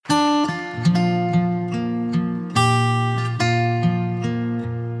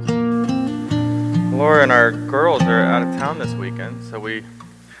Laura and our girls are out of town this weekend, so we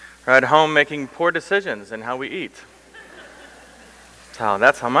are at home making poor decisions in how we eat. So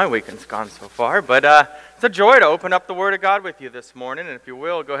that's how my weekend's gone so far. But it's a joy to open up the Word of God with you this morning. And if you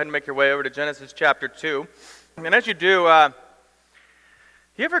will, go ahead and make your way over to Genesis chapter 2. And as you do,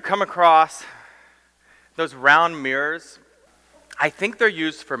 you ever come across those round mirrors? I think they're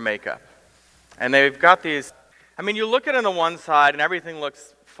used for makeup. And they've got these, you look at it on the one side and everything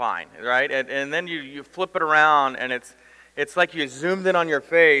looks fine, right? And then you flip it around and it's like you zoomed in on your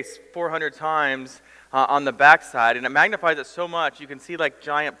face 400 times on the backside, and it magnifies it so much you can see like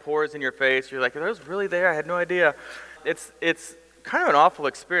giant pores in your face. You're like, are those really there? I had no idea. It's kind of an awful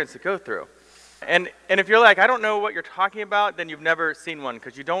experience to go through. And if you're like, I don't know what you're talking about, then you've never seen one,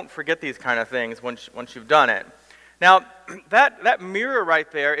 because you don't forget these kind of things once you've done it. Now, that mirror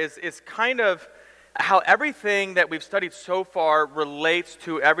right there is kind of how everything that we've studied so far relates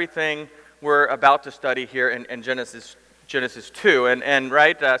to everything we're about to study here in Genesis 2, and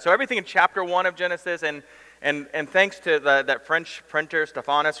right, so everything in chapter 1 of Genesis, and thanks to that French printer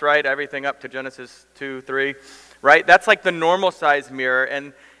Stephanus, right, everything up to Genesis 2, 3, right, that's like the normal size mirror,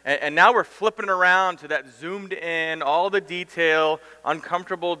 and now we're flipping around to that zoomed in, all the detail,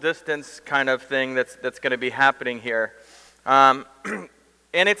 uncomfortable distance kind of thing that's going to be happening here,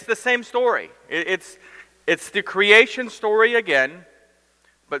 and it's the same story. It's the creation story again,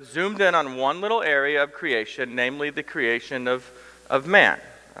 but zoomed in on one little area of creation, namely the creation of man,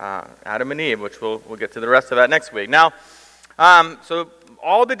 Adam and Eve, which we'll get to the rest of that next week. Now, so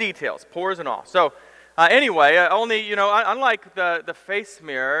all the details, pores and all. So anyway, unlike the face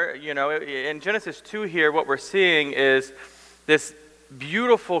mirror, in Genesis 2 here, what we're seeing is this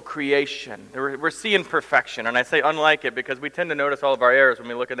beautiful creation. We're seeing perfection, and I say unlike it because we tend to notice all of our errors when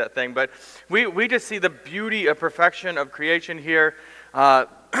we look at that thing, but we just see the beauty of perfection of creation here.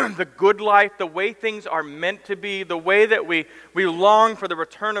 The good life, the way things are meant to be, the way that we long for the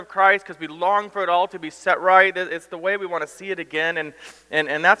return of Christ because we long for it all to be set right. It's the way we want to see it again,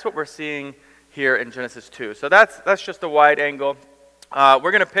 and that's what we're seeing here in Genesis 2. So that's just a wide angle. We're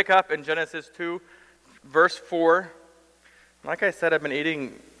going to pick up in Genesis 2, verse 4. Like I said, I've been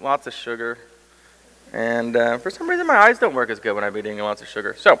eating lots of sugar, and for some reason my eyes don't work as good when I've been eating lots of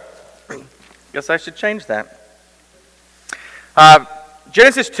sugar. So, guess I should change that.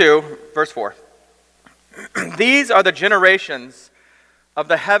 Genesis 2, verse 4. These are the generations of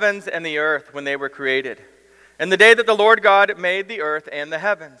the heavens and the earth when they were created, in the day that the Lord God made the earth and the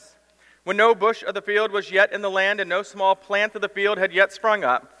heavens, when no bush of the field was yet in the land, and no small plant of the field had yet sprung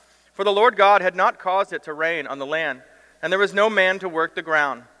up, for the Lord God had not caused it to rain on the land, and there was no man to work the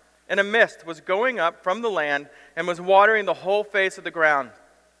ground. And a mist was going up from the land and was watering the whole face of the ground.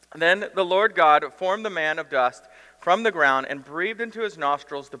 Then the Lord God formed the man of dust from the ground and breathed into his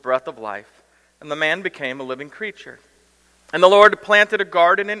nostrils the breath of life, and the man became a living creature. And the Lord planted a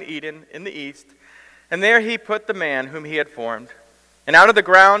garden in Eden in the east, and there he put the man whom he had formed. And out of the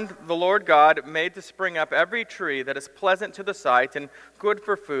ground the Lord God made to spring up every tree that is pleasant to the sight and good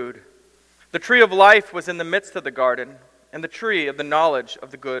for food. The tree of life was in the midst of the garden, and the tree of the knowledge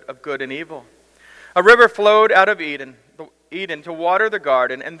of good and evil. A river flowed out of Eden to water the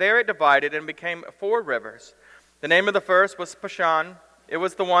garden, and there it divided and became 4 rivers. The name of the first was Pishon. It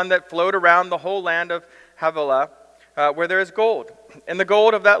was the one that flowed around the whole land of Havilah, where there is gold. And the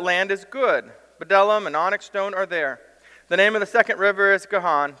gold of that land is good. Bdellium and onyx stone are there. The name of the second river is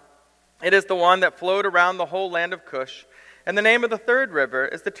Gihon. It is the one that flowed around the whole land of Cush. And the name of the third river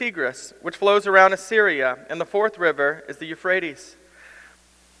is the Tigris, which flows around Assyria. And the fourth river is the Euphrates.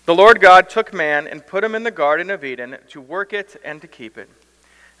 The Lord God took man and put him in the garden of Eden to work it and to keep it.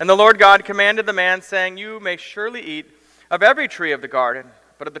 And the Lord God commanded the man, saying, You may surely eat of every tree of the garden,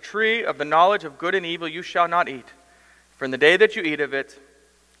 but of the tree of the knowledge of good and evil you shall not eat. For in the day that you eat of it,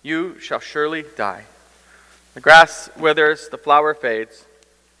 you shall surely die. The grass withers, the flower fades.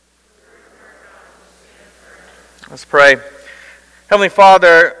 Let's pray. Heavenly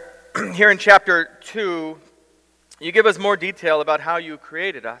Father, here in chapter 2, you give us more detail about how you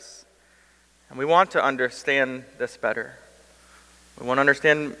created us. And we want to understand this better. We want to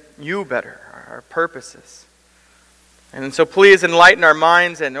understand you better, our purposes. And so please enlighten our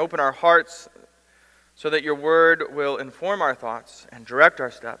minds and open our hearts so that your word will inform our thoughts and direct our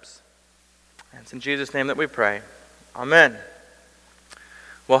steps. And it's in Jesus' name that we pray. Amen.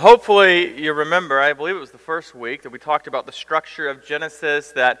 Well, hopefully you remember, I believe it was the first week, that we talked about the structure of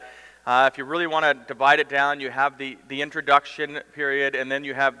Genesis, that if you really want to divide it down, you have the introduction period, and then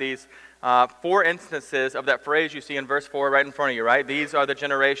you have these 4 instances of that phrase you see in verse 4 right in front of you, right? These are the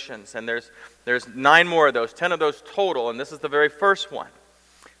generations, and there's 9 more of those, 10 of those total, and this is the very first one.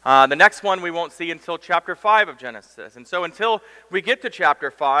 The next one we won't see until chapter 5 of Genesis. And so until we get to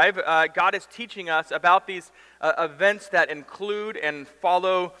chapter 5, God is teaching us about these events that include and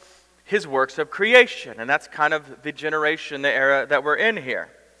follow his works of creation. And that's kind of the generation, the era that we're in here.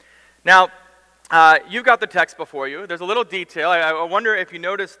 Now, you've got the text before you. There's a little detail. I wonder if you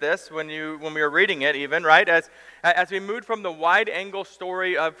noticed this when we were reading it even, right? As we moved from the wide-angle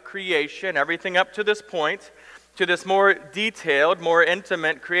story of creation, everything up to this point, to this more detailed, more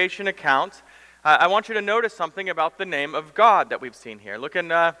intimate creation account, I want you to notice something about the name of God that we've seen here. Look in,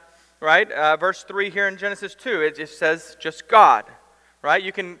 verse 3 here in Genesis 2. It just says just God, right?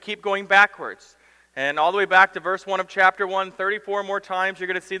 You can keep going backwards. And all the way back to verse 1 of chapter 1, 34 more times you're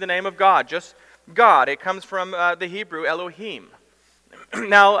going to see the name of God, just God. It comes from the Hebrew Elohim.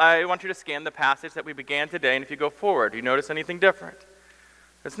 Now, I want you to scan the passage that we began today, and if you go forward, do you notice anything different?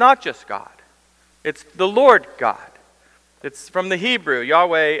 It's not just God. It's the Lord God. It's from the Hebrew,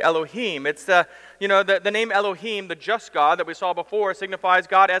 Yahweh Elohim. It's the name Elohim, the just God that we saw before, signifies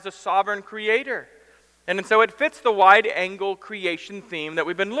God as a sovereign creator. And so it fits the wide-angle creation theme that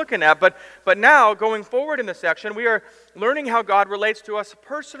we've been looking at. But now, going forward in this section, we are learning how God relates to us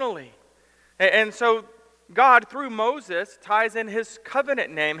personally. And so God, through Moses, ties in his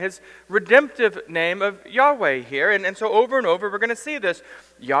covenant name, his redemptive name of Yahweh here. And so over and over, we're going to see this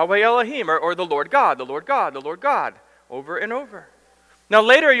Yahweh Elohim, or the Lord God, the Lord God, the Lord God, over and over. Now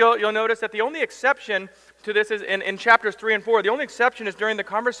later, you'll notice that the only exception to this is in chapters 3 and 4. The only exception is during the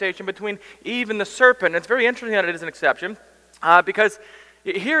conversation between Eve and the serpent. And it's very interesting that it is an exception, because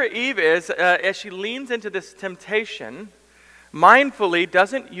here Eve is, as she leans into this temptation, mindfully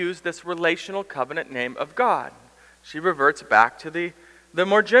doesn't use this relational covenant name of God. She reverts back to the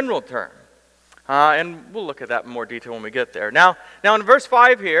more general term. And we'll look at that in more detail when we get there. Now in verse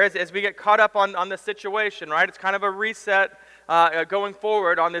 5 here, as we get caught up on the situation, right? It's kind of a reset going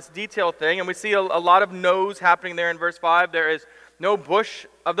forward on this detail thing. And we see a lot of no's happening there in verse 5. There is no bush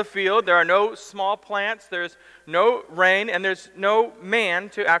of the field. There are no small plants. There's no rain. And there's no man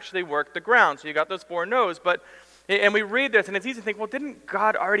to actually work the ground. So you got those 4 no's. And we read this, and it's easy to think, well, didn't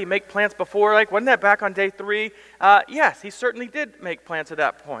God already make plants before? Like, wasn't that back on day 3? Yes, he certainly did make plants at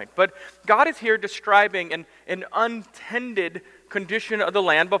that point. But God is here describing an untended condition of the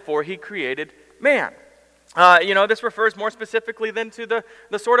land before he created man. This refers more specifically then to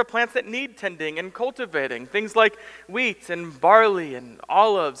the sort of plants that need tending and cultivating. Things like wheat and barley and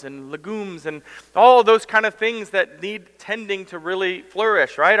olives and legumes and all those kind of things that need tending to really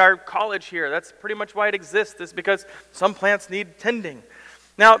flourish, right? Our college here, that's pretty much why it exists, is because some plants need tending.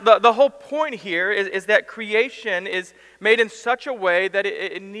 Now, the whole point here is that creation is made in such a way that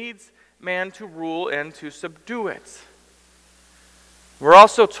it needs man to rule and to subdue it. We're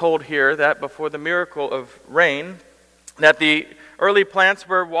also told here that before the miracle of rain, that the early plants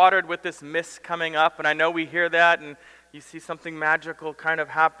were watered with this mist coming up. And I know we hear that and you see something magical kind of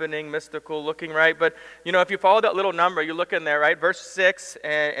happening, mystical looking, right? But, if you follow that little number, you look in there, right? Verse 6,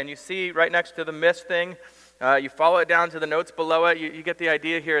 and you see right next to the mist thing, you follow it down to the notes below it, you get the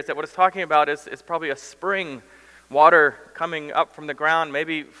idea here is that what it's talking about is probably a spring, water coming up from the ground,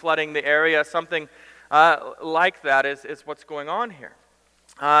 maybe flooding the area, something like that is what's going on here.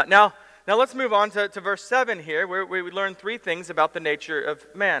 Now let's move on to verse 7 here, where we learn 3 things about the nature of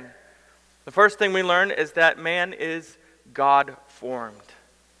man. The first thing we learn is that man is God-formed.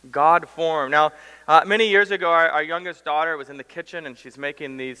 God-formed. Now, many years ago, our youngest daughter was in the kitchen, and she's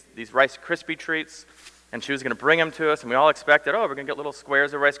making these Rice Krispie treats, and she was going to bring them to us, and we all expected, we're going to get little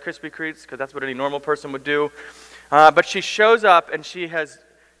squares of Rice Krispie treats, because that's what any normal person would do. But she shows up, and she has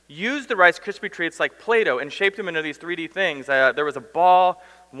used the Rice Krispie treats like Play-Doh and shaped them into these 3D things. There was a ball.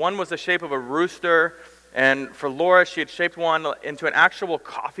 One was the shape of a rooster. And for Laura, she had shaped one into an actual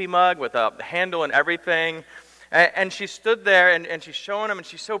coffee mug with a handle and everything. And she stood there and she's showing them, and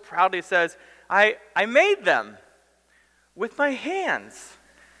she so proudly says, I made them with my hands.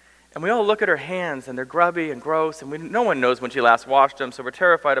 And we all look at her hands, and they're grubby and gross, and no one knows when she last washed them, so we're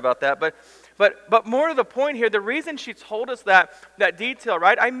terrified about that. But more to the point here, the reason she told us that detail,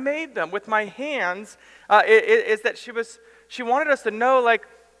 right? I made them with my hands, is that she wanted us to know, like,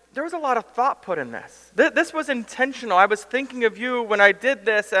 there was a lot of thought put in this. This was intentional. I was thinking of you when I did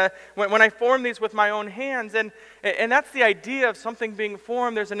this, when I formed these with my own hands. And that's the idea of something being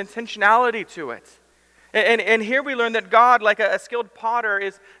formed. There's an intentionality to it. And here we learn that God, like a skilled potter,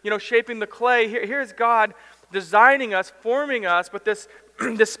 is shaping the clay. Here's God designing us, forming us with this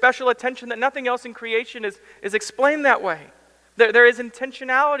special attention that nothing else in creation is explained that way. There is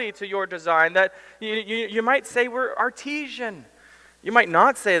intentionality to your design that you might say we're artesian. You might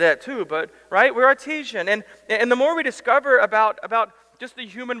not say that too, but right, we're artesian. And the more we discover about just the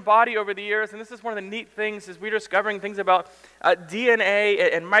human body over the years, and this is one of the neat things, is we're discovering things about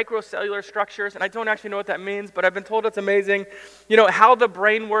DNA and microcellular structures, and I don't actually know what that means, but I've been told it's amazing, how the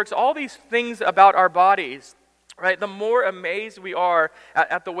brain works, all these things about our bodies, right? The more amazed we are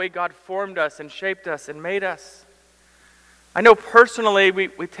at the way God formed us and shaped us and made us. I know personally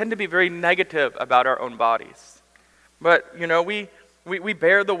we tend to be very negative about our own bodies, but, we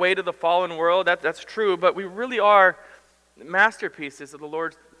bear the weight of the fallen world, that's true, but we really are masterpieces of the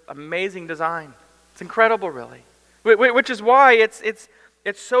Lord's amazing design. It's incredible, really. Which is why it's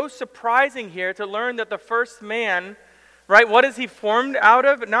so surprising here to learn that the first man, right, what is he formed out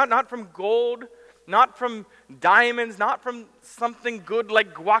of? Not from gold, not from diamonds, not from something good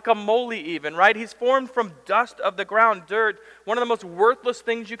like guacamole even, right? He's formed from dust of the ground, dirt, one of the most worthless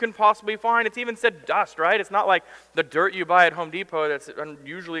things you can possibly find. It's even said dust, right? It's not like the dirt you buy at Home Depot that's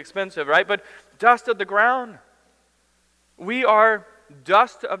unusually expensive, right? But dust of the ground. We are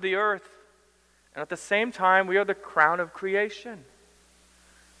dust of the earth, and at the same time, we are the crown of creation.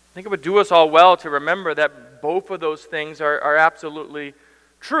 I think it would do us all well to remember that both of those things are absolutely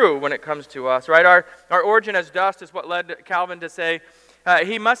true when it comes to us, right? Our origin as dust is what led Calvin to say,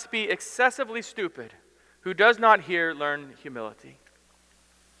 he must be excessively stupid who does not here learn humility.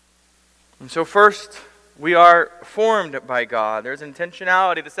 And so first, we are formed by God. There's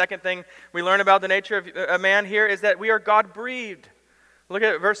intentionality. The second thing we learn about the nature of a man here is that we are God-breathed. Look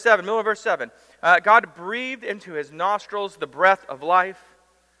at verse 7, middle of verse 7. God breathed into his nostrils the breath of life.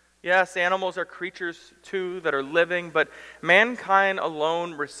 Yes, animals are creatures too that are living, but mankind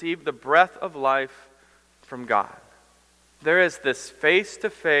alone received the breath of life from God. There is this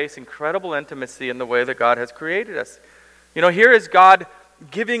face-to-face, incredible intimacy in the way that God has created us. Here is God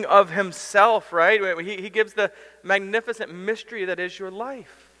giving of himself, right? He gives the magnificent mystery that is your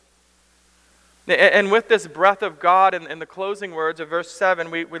life. And with this breath of God in the closing words of verse 7,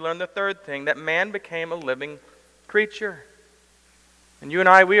 we learn the third thing, that man became a living creature. And you and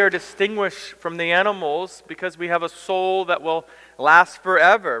I, we are distinguished from the animals because we have a soul that will last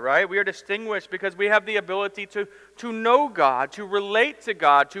forever, right? We are distinguished because we have the ability to know God, to relate to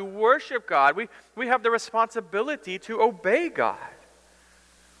God, to worship God. We have the responsibility to obey God.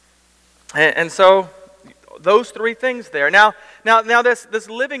 And so, those three things there. Now this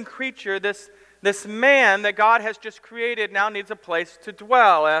living creature, this man that God has just created now needs a place to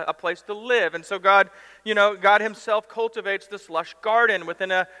dwell, a place to live. And so God himself cultivates this lush garden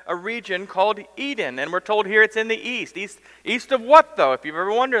within a region called Eden. And we're told here it's in the east. East of what, though, if you've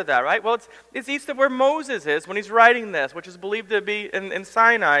ever wondered that, right? Well, it's east of where Moses is when he's writing this, which is believed to be in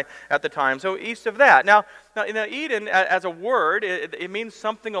Sinai at the time. So east of that. Now Eden, as a word, it means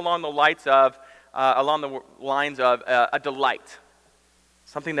something along the lines of a delight.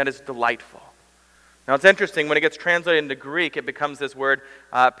 Something that is delightful. Now it's interesting, when it gets translated into Greek, it becomes this word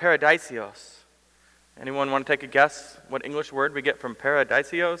paradisios. Anyone want to take a guess what English word we get from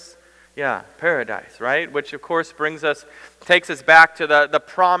paradisios? Yeah, paradise, right? Which of course takes us back to the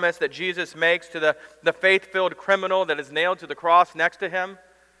promise that Jesus makes to the faith-filled criminal that is nailed to the cross next to him.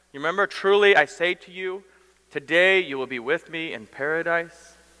 You remember, truly I say to you, today you will be with me in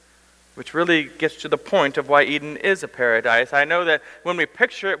paradise. Which really gets to the point of why Eden is a paradise. I know that when we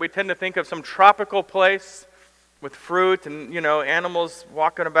picture it, we tend to think of some tropical place with fruit and, animals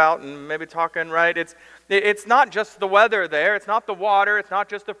walking about and maybe talking, right? It's not just the weather there. It's not the water. It's not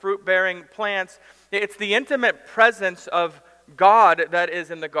just the fruit-bearing plants. It's the intimate presence of God that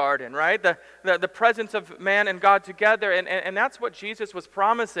is in the garden, right? The presence of man and God together. And that's what Jesus was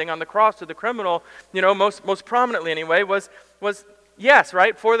promising on the cross to the criminal, most prominently anyway, was yes,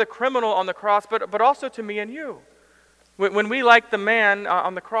 right, for the criminal on the cross, but also to me and you. When we, like the man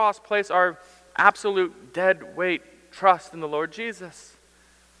on the cross, place our absolute dead weight trust in the Lord Jesus,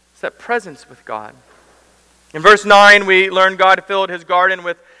 it's that presence with God. In verse 9, we learn God filled his garden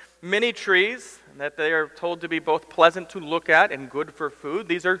with many trees, and that they are told to be both pleasant to look at and good for food.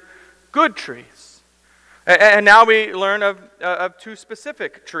 These are good trees. And now we learn of two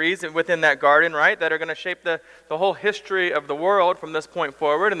specific trees within that garden, right, that are going to shape the whole history of the world from this point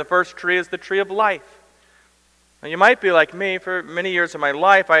forward. And the first tree is the tree of life. Now you might be like me. For many years of my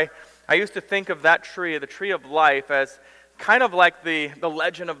life, I used to think of that tree, the tree of life, as kind of like the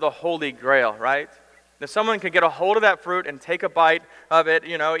legend of the Holy Grail, right? If someone could get a hold of that fruit and take a bite of it,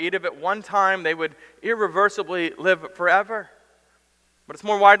 eat of it one time, they would irreversibly live forever. But it's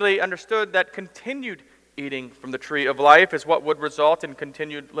more widely understood that continued eating from the tree of life is what would result in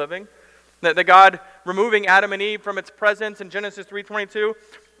continued living. That the God removing Adam and Eve from its presence in Genesis 3:22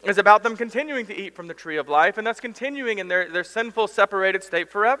 is about them continuing to eat from the tree of life and thus continuing in their sinful, separated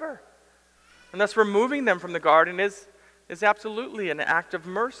state forever. And thus removing them from the garden is is absolutely an act of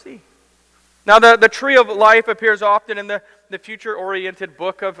mercy. Now, the tree of life appears often in the future-oriented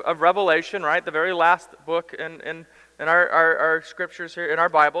book of Revelation, right? The very last book in our scriptures here, in our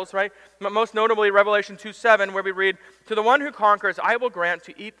Bibles, right? Most notably, Revelation 2:7, where we read, "To the one who conquers, I will grant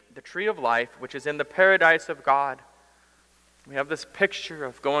to eat the tree of life, which is in the paradise of God." We have this picture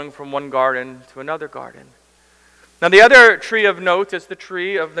of going from one garden to another garden. Now, the other tree of note is the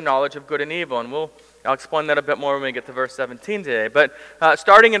tree of the knowledge of good and evil, and I'll explain that a bit more when we get to verse 17 today. But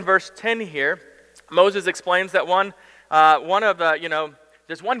starting in verse 10 here, Moses explains that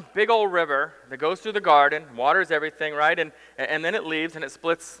there's one big old river that goes through the garden, waters everything, right? And then it leaves and it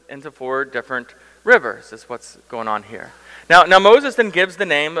splits into 4 different rivers, is what's going on here. Now Moses then gives the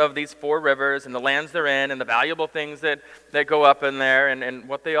name of these 4 rivers and the lands they're in and the valuable things that go up in there and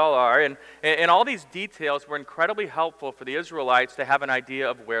what they all are. And all these details were incredibly helpful for the Israelites to have an idea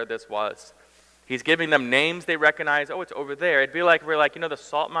of where this was. He's giving them names they recognize. Oh, it's over there. It'd be like we're like, the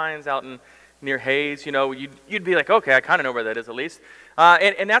salt mines out near Hayes. You'd be like, okay, I kind of know where that is at least.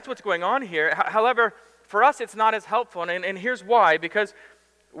 And that's what's going on here. However, for us, it's not as helpful. And here's why. Because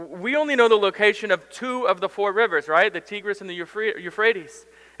we only know the location of 2 of the 4 rivers, right? The Tigris and the Euphrates.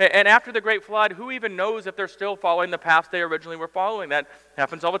 And after the Great Flood, who even knows if they're still following the paths they originally were following? That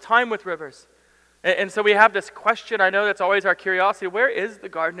happens all the time with rivers. And so we have this question, I know that's always our curiosity. Where is the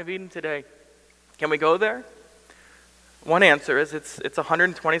Garden of Eden today? Can we go there? One answer is it's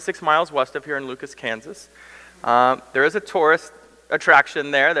 126 miles west of here in Lucas, Kansas. There is a tourist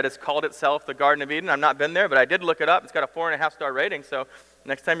attraction there that has called itself the Garden of Eden. I've not been there, but I did look it up. It's got a 4.5-star rating, so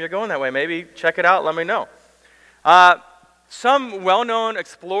next time you're going that way, maybe check it out, let me know. Some well-known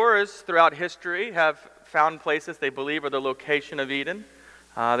explorers throughout history have found places they believe are the location of Eden.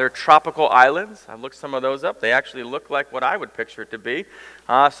 They're tropical islands. I looked some of those up. They actually look like what I would picture it to be.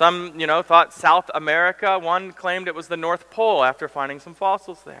 Some, thought South America. One claimed it was the North Pole after finding some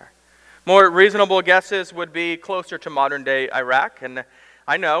fossils there. More reasonable guesses would be closer to modern-day Iraq. And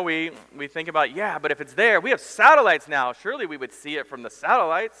I know we think about, but if it's there, we have satellites now. Surely we would see it from the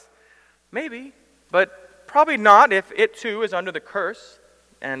satellites. Maybe, but probably not if it too is under the curse,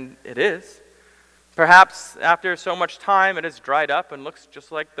 and it is. Perhaps after so much time it has dried up and looks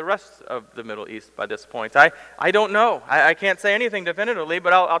just like the rest of the Middle East by this point. I don't know. I can't say anything definitively,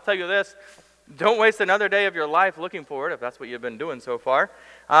 but I'll tell you this. Don't waste another day of your life looking for it, if that's what you've been doing so far.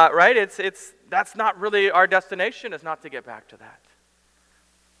 Right? That's not really our destination, is not to get back to that.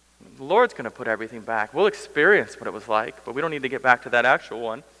 The Lord's going to put everything back. We'll experience what it was like, but we don't need to get back to that actual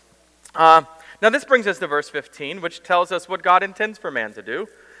one. Now this brings us to verse 15, which tells us what God intends for man to do.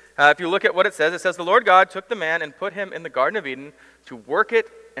 If you look at what it says, the Lord God took the man and put him in the Garden of Eden to work it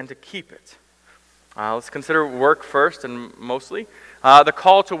and to keep it. Let's consider work first and mostly. The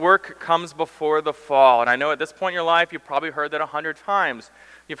call to work comes before the fall. And I know at this point in your life, you've probably heard that 100 times.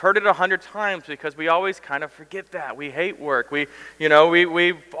 You've heard it 100 times because we always kind of forget that. We hate work. We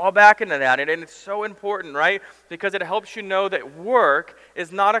fall back into that. And it's so important, right? Because it helps you know that work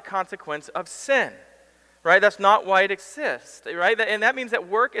is not a consequence of sin. Right? That's not why it exists, right? And that means that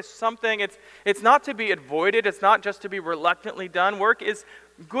work is something, it's not to be avoided, it's not just to be reluctantly done. Work is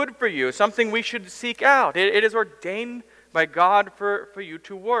good for you, something we should seek out. It is ordained by God for you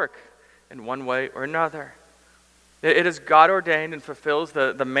to work in one way or another. It is God ordained and fulfills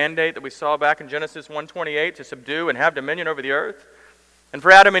the mandate that we saw back in Genesis 1:28 to subdue and have dominion over the earth. And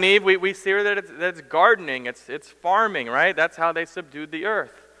for Adam and Eve, we see that it's gardening, it's farming, right? That's how they subdued the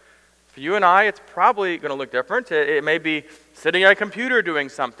earth. For you and I, it's probably going to look different. It may be sitting at a computer doing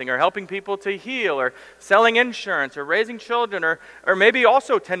something, or helping people to heal, or selling insurance, or raising children, or maybe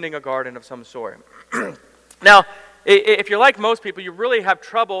also tending a garden of some sort. Now, if you're like most people, you really have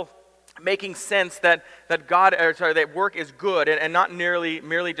trouble making sense that work is good and not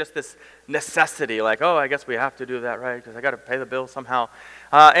merely just this necessity, like, oh, I guess we have to do that, right? Because I got to pay the bill somehow.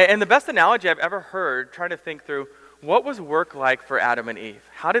 And the best analogy I've ever heard, trying to think through, what was work like for Adam and Eve?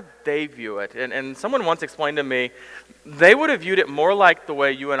 How did they view it? And someone once explained to me, they would have viewed it more like the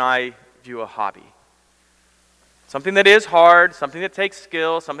way you and I view a hobby. Something that is hard, something that takes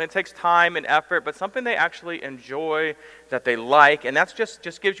skill, something that takes time and effort, but something they actually enjoy, that they like, and that's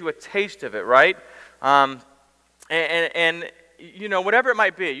just gives you a taste of it, right? Whatever it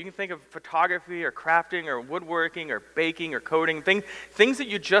might be. You can think of photography or crafting or woodworking or baking or coding, things that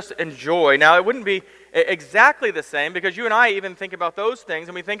you just enjoy. Now, it wouldn't be exactly the same because you and I even think about those things,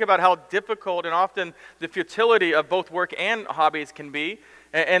 and we think about how difficult and often the futility of both work and hobbies can be,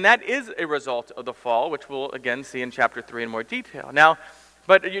 and that is a result of the fall, which we'll again see in chapter 3 in more detail. Now,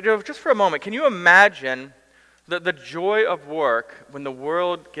 but just for a moment, can you imagine the joy of work when the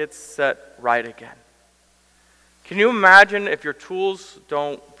world gets set right again? Can you imagine if your tools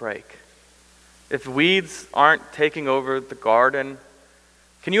don't break? If weeds aren't taking over the garden?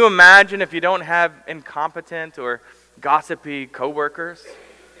 Can you imagine if you don't have incompetent or gossipy coworkers?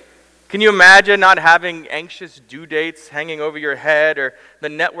 Can you imagine not having anxious due dates hanging over your head, or the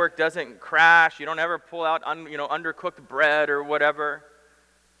network doesn't crash, you don't ever pull out undercooked bread or whatever?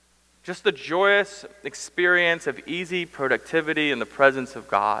 Just the joyous experience of easy productivity in the presence of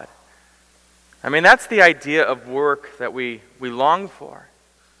God. I mean, that's the idea of work that we long for.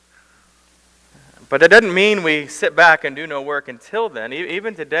 But it doesn't mean we sit back and do no work until then.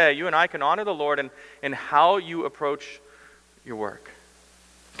 Even today, you and I can honor the Lord in how you approach your work.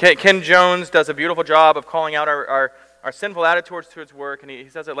 Ken Jones does a beautiful job of calling out our sinful attitudes towards work, and he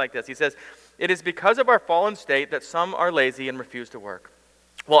says it like this. He says, "It is because of our fallen state that some are lazy and refuse to work,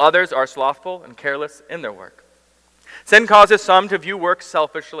 while others are slothful and careless in their work. Sin causes some to view work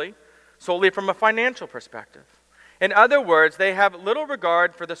selfishly, solely from a financial perspective. In other words, they have little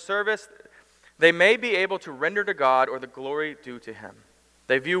regard for the service they may be able to render to God or the glory due to Him.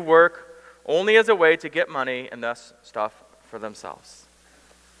 They view work only as a way to get money and thus stuff for themselves."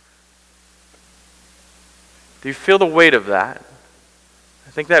 Do you feel the weight of that?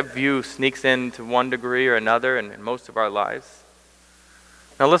 I think that view sneaks in to one degree or another in most of our lives.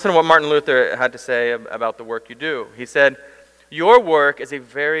 Now listen to what Martin Luther had to say about the work you do. He said, "Your work is a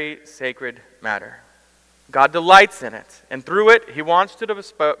very sacred matter. God delights in it, and through it, He wants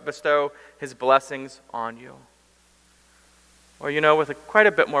to bestow His blessings on you." Or, with quite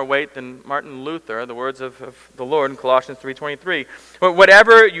a bit more weight than Martin Luther, the words of the Lord in Colossians 3:23.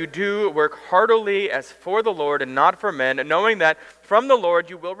 "Whatever you do, work heartily as for the Lord and not for men, knowing that from the Lord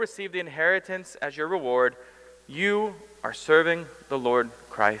you will receive the inheritance as your reward. You are serving the Lord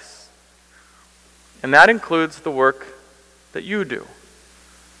Christ." And that includes the work that you do.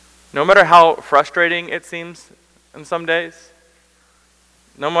 No matter how frustrating it seems in some days,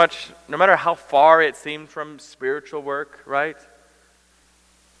 no matter how far it seems from spiritual work, right?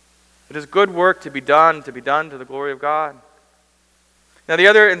 It is good work to be done to the glory of God. Now, the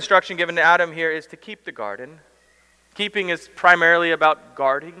other instruction given to Adam here is to keep the garden. Keeping is primarily about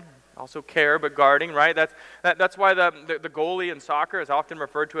guarding, also care, but guarding, right? That's why the goalie in soccer is often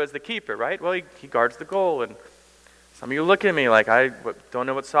referred to as the keeper, right? Well, he guards the goal, and some of you look at me like I don't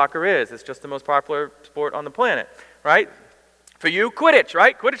know what soccer is. It's just the most popular sport on the planet, right? For you, Quidditch,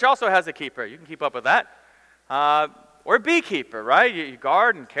 right? Quidditch also has a keeper. You can keep up with that. Or a beekeeper, right? You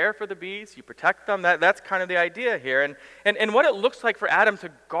guard and care for the bees. You protect them. That's kind of the idea here. And what it looks like for Adam to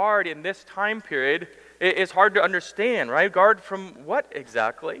guard in this time period is hard to understand, right? Guard from what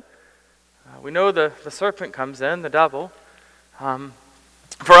exactly? We know the serpent comes in, the devil.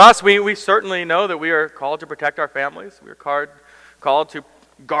 For us, we certainly know that we are called to protect our families. We are called to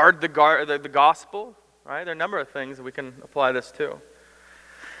guard the gospel, right? There are a number of things that we can apply this to.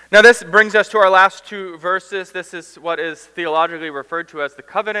 Now this brings us to our last two verses. This is what is theologically referred to as the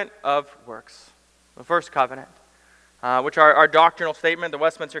covenant of works. The first covenant, which are our doctrinal statement, the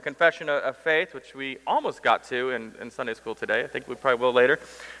Westminster Confession of Faith, which we almost got to in Sunday school today. I think we probably will later.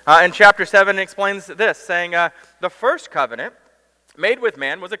 In chapter 7 it explains this, saying, the first covenant made with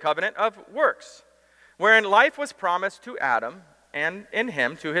man was a covenant of works, wherein life was promised to Adam, and in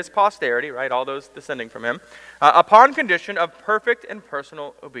him to his posterity, right, all those descending from him, upon condition of perfect and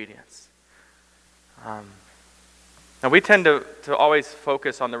personal obedience. Now we tend to always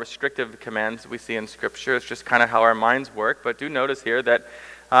focus on the restrictive commands we see in Scripture. It's just kind of how our minds work, but do notice here that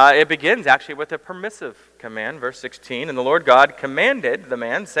it begins actually with a permissive command, verse 16, "And the Lord God commanded the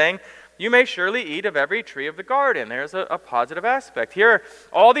man, saying, you may surely eat of every tree of the garden." There's a positive aspect. Here are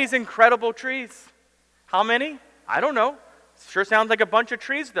all these incredible trees. How many? I don't know. Sure sounds like a bunch of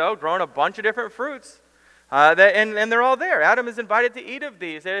trees, though, growing a bunch of different fruits. And they're all there. Adam is invited to eat of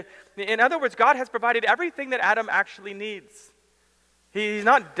these. In other words, God has provided everything that Adam actually needs. He's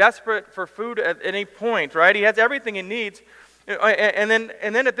not desperate for food at any point, right? He has everything he needs. And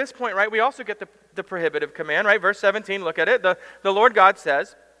then at this point, right, we also get the prohibitive command, right? Verse 17, look at it. The Lord God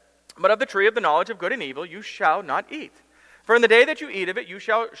says, "But of the tree of the knowledge of good and evil you shall not eat. For in the day that you eat of it, you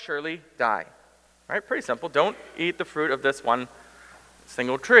shall surely die." Right? Pretty simple. Don't eat the fruit of this one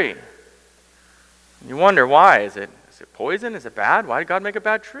single tree. You wonder why. Is it poison? Is it bad? Why did God make a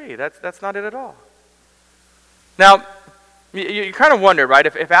bad tree? That's not it at all. Now, you kind of wonder, right?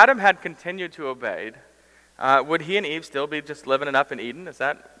 If Adam had continued to obey, would he and Eve still be just living it up in Eden?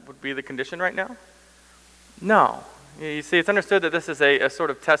 Would be the condition right now? No. You see, it's understood that this is a sort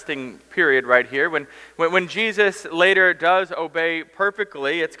of testing period right here. When Jesus later does obey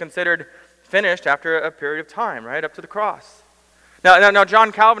perfectly, it's considered finished after a period of time, right, up to the cross. Now,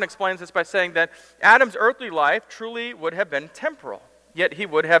 John Calvin explains this by saying that Adam's earthly life truly would have been temporal, yet he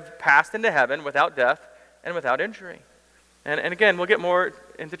would have passed into heaven without death and without injury. And again, we'll get more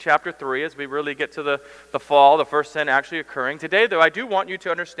into chapter 3 as we really get to the fall, the first sin actually occurring. Today, though, I do want you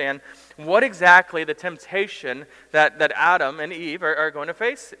to understand what exactly the temptation that Adam and Eve are going to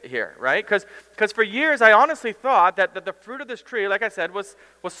face here, right? Because for years, I honestly thought that the fruit of this tree, like I said, was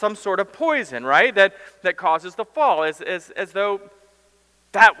some sort of poison, right? That causes the fall, as though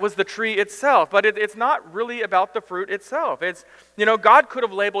that was the tree itself. But it's not really about the fruit itself. It's, God could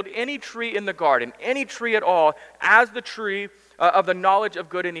have labeled any tree in the garden, any tree at all, as the tree of the knowledge of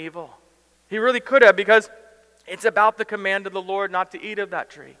good and evil. He really could have, because it's about the command of the Lord not to eat of that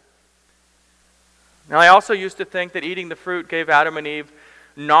tree. Now, I also used to think that eating the fruit gave Adam and Eve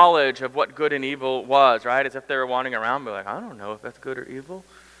knowledge of what good and evil was, right? As if they were wandering around and be like, I don't know if that's good or evil.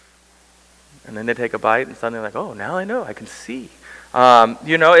 And then they take a bite and suddenly like, oh, now I know, I can see.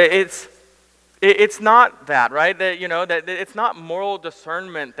 It's not that, right? That it's not moral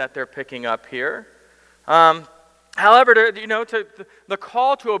discernment that they're picking up here. However, the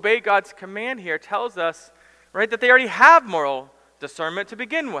call to obey God's command here tells us, right, that they already have moral discernment to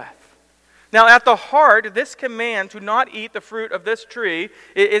begin with. Now, at the heart, this command to not eat the fruit of this tree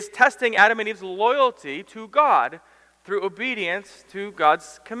is testing Adam and Eve's loyalty to God through obedience to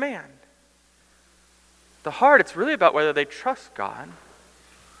God's command. The heart, it's really about whether they trust God,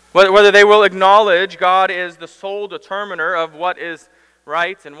 whether they will acknowledge God is the sole determiner of what is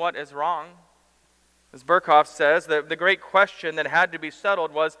right and what is wrong. As Burkhoff says, the great question that had to be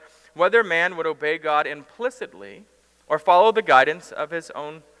settled was whether man would obey God implicitly or follow the guidance of his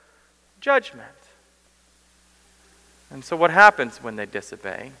own judgment. And so what happens when they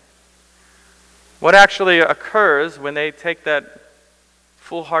disobey? What actually occurs when they take that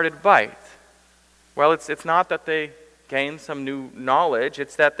full-hearted bite? Well, it's not that they gain some new knowledge.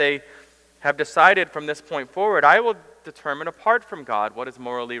 It's that they have decided from this point forward, I will determine apart from God what is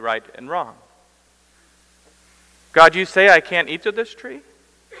morally right and wrong. God, you say I can't eat of this tree?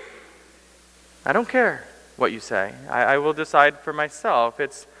 I don't care what you say. I will decide for myself.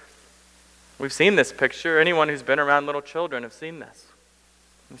 We've seen this picture. Anyone who's been around little children have seen this.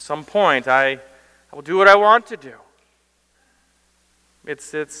 At some point, I will do what I want to do.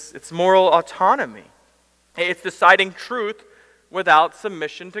 It's moral autonomy. It's deciding truth without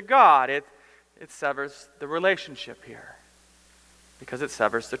submission to God. It severs the relationship here because it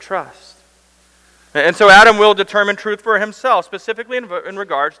severs the trust. And so Adam will determine truth for himself, specifically in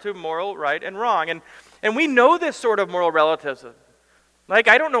regards to moral right and wrong. And we know this sort of moral relativism. Like,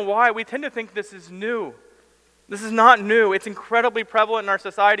 I don't know why. We tend to think this is new. This is not new. It's incredibly prevalent in our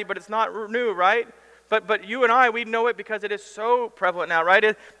society, but it's not new, right? But you and I, we know it because it is so prevalent now,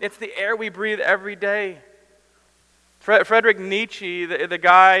 right? It's the air we breathe every day. Friedrich Nietzsche, the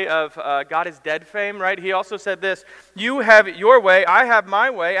guy of God is Dead fame, right? He also said this, you have your way, I have my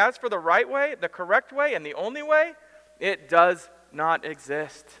way. As for the right way, the correct way, and the only way, it does not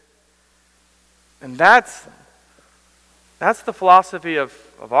exist. And that's the philosophy of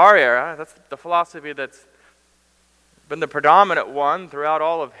our era. That's the philosophy that's been the predominant one throughout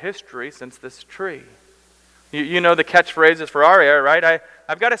all of history since this tree. You know the catchphrases for our era, right?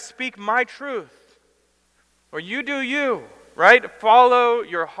 I've got to speak my truth. Or you do you, right? Follow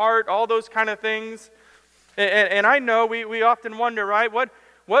your heart, all those kind of things. And I know we often wonder, right? What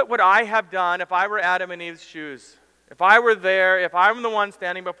would I have done if I were Adam and Eve's shoes? If I were there, if I'm the one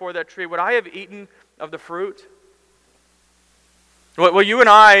standing before that tree, would I have eaten of the fruit? Well, you and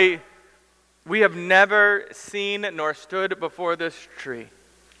I, we have never seen nor stood before this tree.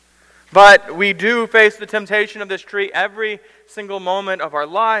 But we do face the temptation of this tree every single moment of our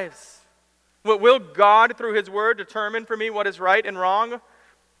lives. Will God, through His Word, determine for me what is right and wrong?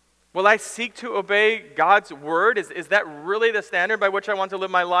 Will I seek to obey God's Word? Is that really the standard by which I want to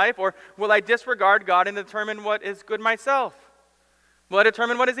live my life? Or will I disregard God and determine what is good myself? Will I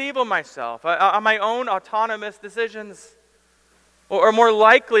determine what is evil myself? On my own autonomous decisions? Or more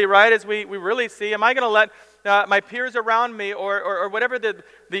likely, right, as we really see, am I going to let my peers around me or whatever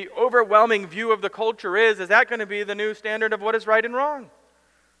the overwhelming view of the culture is that going to be the new standard of what is right and wrong?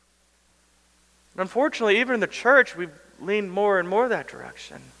 And unfortunately, even in the church, we've leaned more and more that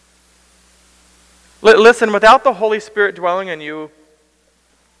direction. Listen, without the Holy Spirit dwelling in you,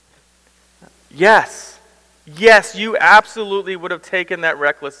 yes, you absolutely would have taken that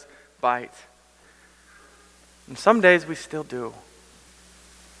reckless bite. And some days we still do.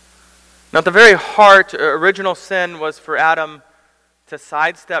 Now, at the very heart, original sin was for Adam to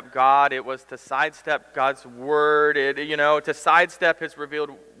sidestep God. It was to sidestep God's word, to sidestep His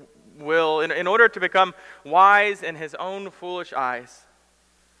revealed will in order to become wise in his own foolish eyes.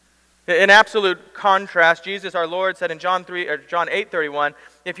 In absolute contrast, Jesus our Lord said in John 8:31,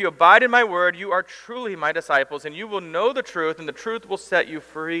 "If you abide in my word, you are truly my disciples, and you will know the truth, and the truth will set you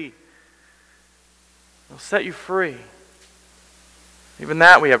free." It will set you free. Even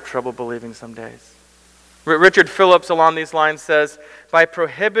that we have trouble believing some days. Richard Phillips along these lines says, "By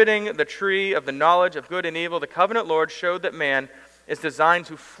prohibiting the tree of the knowledge of good and evil, the covenant Lord showed that man is designed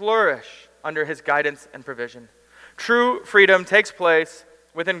to flourish under his guidance and provision. True freedom takes place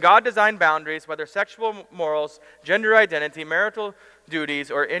within God-designed boundaries, whether sexual morals, gender identity, marital duties,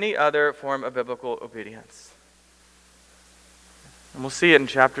 or any other form of biblical obedience." And we'll see it in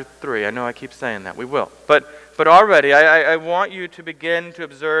chapter 3. I know I keep saying that. We will. But already, I want you to begin to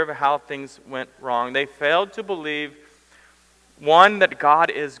observe how things went wrong. They failed to believe, one, that God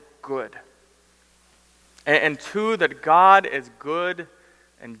is good. And two, that God is good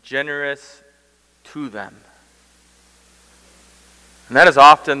and generous to them. And that is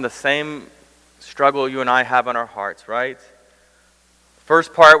often the same struggle you and I have in our hearts, right?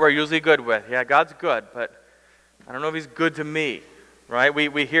 First part we're usually good with. Yeah, God's good, but I don't know if he's good to me, right?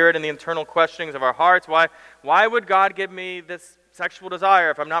 We hear it in the internal questionings of our hearts. Why would God give me this sexual desire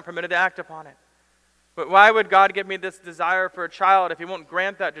if I'm not permitted to act upon it? But why would God give me this desire for a child if he won't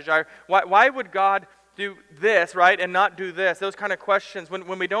grant that desire? Why would God do this, right, and not do this? Those kind of questions.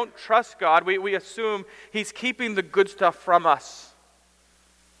 When we don't trust God, we assume he's keeping the good stuff from us.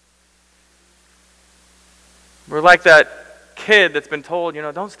 We're like that kid that's been told,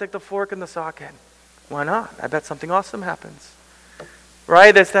 don't stick the fork in the socket. Why not? I bet something awesome happens.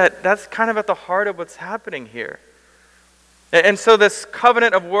 Right? That's kind of at the heart of what's happening here. And so this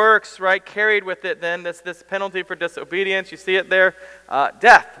covenant of works, right, carried with it then this penalty for disobedience. You see it there,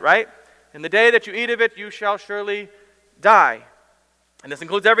 death, right? In the day that you eat of it, you shall surely die. And this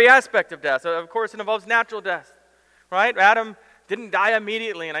includes every aspect of death. So of course it involves natural death, right? Adam didn't die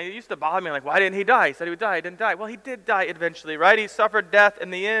immediately, and it used to bother me, like, why didn't he die? He said he would die, he didn't die. Well, he did die eventually, right? He suffered death in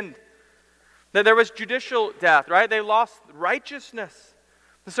the end. There was judicial death, right? They lost righteousness.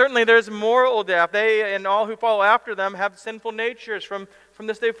 Certainly there's moral death. They and all who follow after them have sinful natures from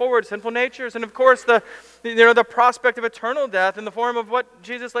this day forward, sinful natures. And of course the prospect of eternal death in the form of what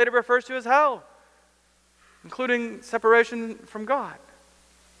Jesus later refers to as hell, including separation from God.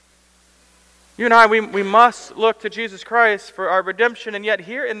 You and I, we must look to Jesus Christ for our redemption, and yet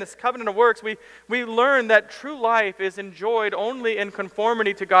here in this covenant of works, we learn that true life is enjoyed only in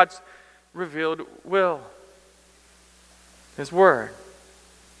conformity to God's revealed will, his word.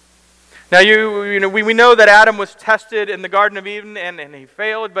 Now we know that Adam was tested in the Garden of Eden and he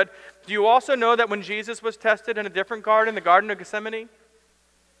failed, but do you also know that when Jesus was tested in a different garden, the Garden of Gethsemane?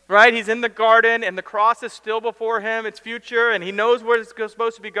 Right? He's in the garden and the cross is still before him, it's future, and he knows where it's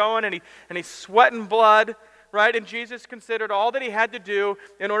supposed to be going, and he's sweating blood, right? And Jesus considered all that he had to do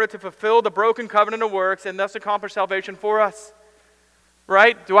in order to fulfill the broken covenant of works and thus accomplish salvation for us.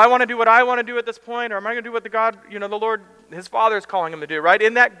 Right? Do I want to do what I want to do at this point, or am I going to do what the Lord, his Father is calling him to do, right?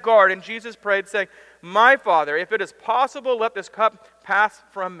 In that garden, Jesus prayed saying, "My Father, if it is possible, let this cup pass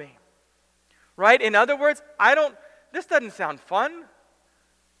from me." Right? In other words, this doesn't sound fun.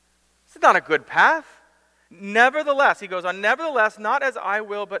 This is not a good path. Nevertheless, he goes on, "Nevertheless, not as I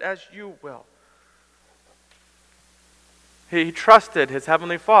will, but as you will." He trusted his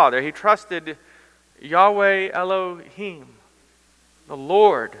heavenly Father. He trusted Yahweh Elohim, the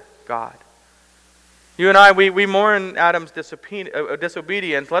Lord God. You and I, we mourn Adam's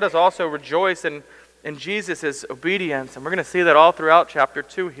disobedience. Let us also rejoice in Jesus' obedience. And we're going to see that all throughout chapter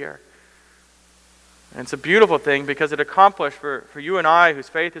 2 here. And it's a beautiful thing because it accomplished for you and I, whose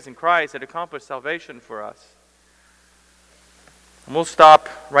faith is in Christ, it accomplished salvation for us. And we'll stop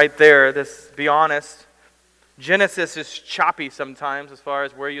right there. Be honest. Genesis is choppy sometimes as far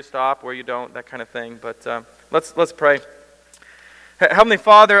as where you stop, where you don't, that kind of thing. But let's pray. Heavenly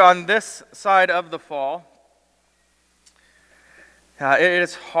Father, on this side of the fall, it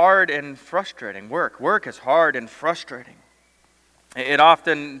is hard and frustrating. Work is hard and frustrating. It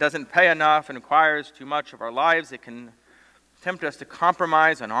often doesn't pay enough and requires too much of our lives. It can tempt us to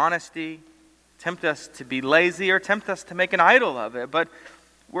compromise on honesty, tempt us to be lazy, or tempt us to make an idol of it. But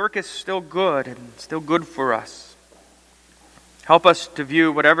work is still good and still good for us. Help us to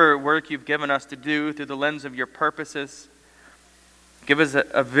view whatever work you've given us to do through the lens of your purposes. Give us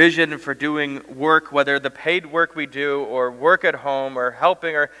a vision for doing work, whether the paid work we do or work at home or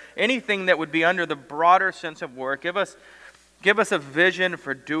helping or anything that would be under the broader sense of work. Give us a vision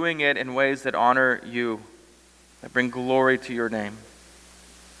for doing it in ways that honor you, that bring glory to your name.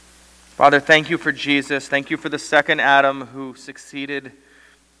 Father, thank you for Jesus. Thank you for the second Adam who succeeded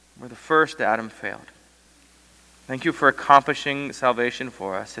where the first Adam failed. Thank you for accomplishing salvation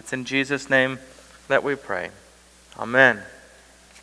for us. It's in Jesus' name that we pray. Amen.